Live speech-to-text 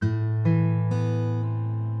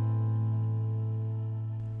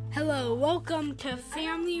Hello, welcome to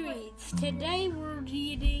Family Reads. Today we're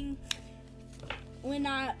reading When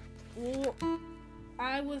I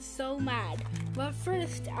Was So Mad. But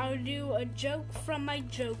first, I'll do a joke from my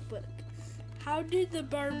joke book. How did the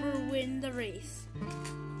barber win the race?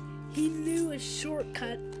 He knew a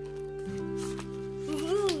shortcut.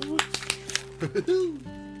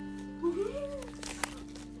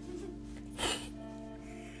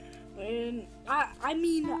 And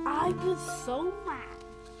I was so mad.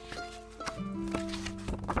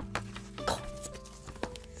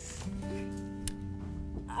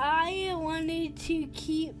 I wanted to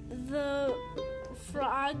keep the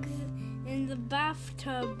frogs in the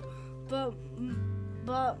bathtub, but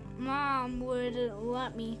Mom wouldn't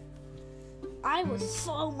let me. I was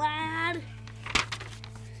so mad.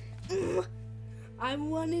 I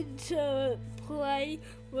wanted to play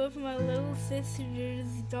with my little sister's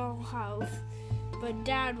dollhouse, but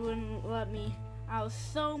Dad wouldn't let me. I was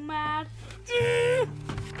so mad.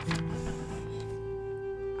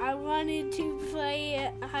 I wanted to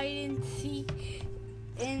play hide and seek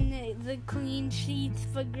in the clean sheets,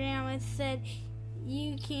 but Grandma said,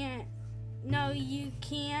 "You can't. No, you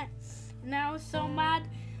can't." And I was so mad.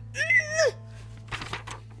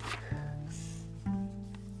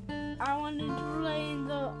 I wanted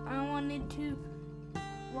to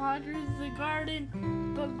water the garden,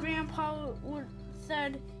 but Grandpa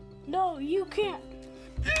said, "No, you can't."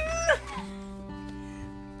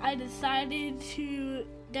 I decided to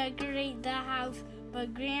decorate the house,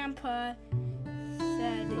 but Grandpa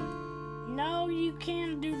said, "No, you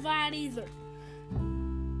can't do that either."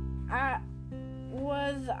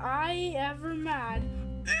 Was I ever mad?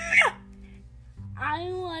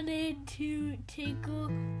 I wanted to tickle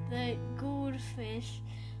the goldfish,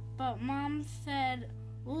 but Mom said,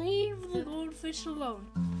 "Leave the goldfish alone."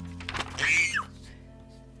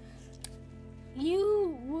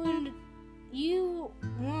 You won't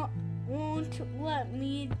let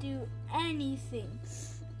me do anything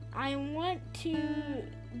I want to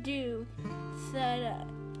do,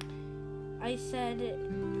 I said,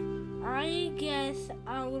 "I guess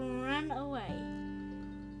I'll run away."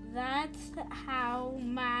 That's how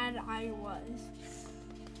mad I was.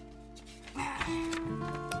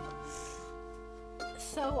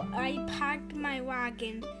 So I packed my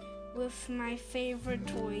wagon with my favorite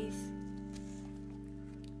toys,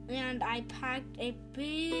 and I packed a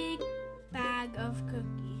big bag of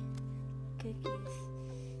cookies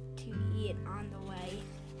to eat on the way.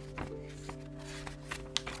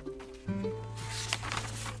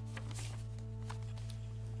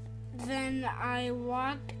 Then I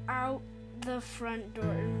walked out the front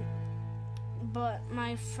door, but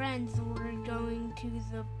my friends were going to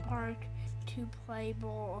the park to play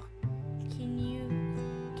ball. Can you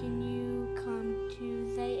come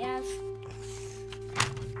too?" they asked.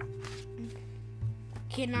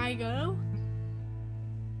 "Can I go?"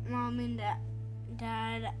 Mom and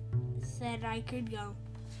Dad said I could go.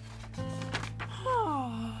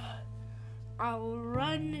 I'll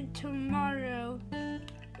run tomorrow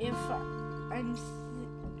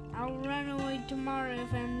I'll run away tomorrow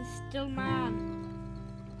if I'm still mad.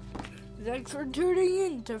 Thanks for tuning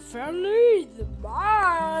in to Family.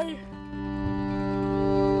 Bye.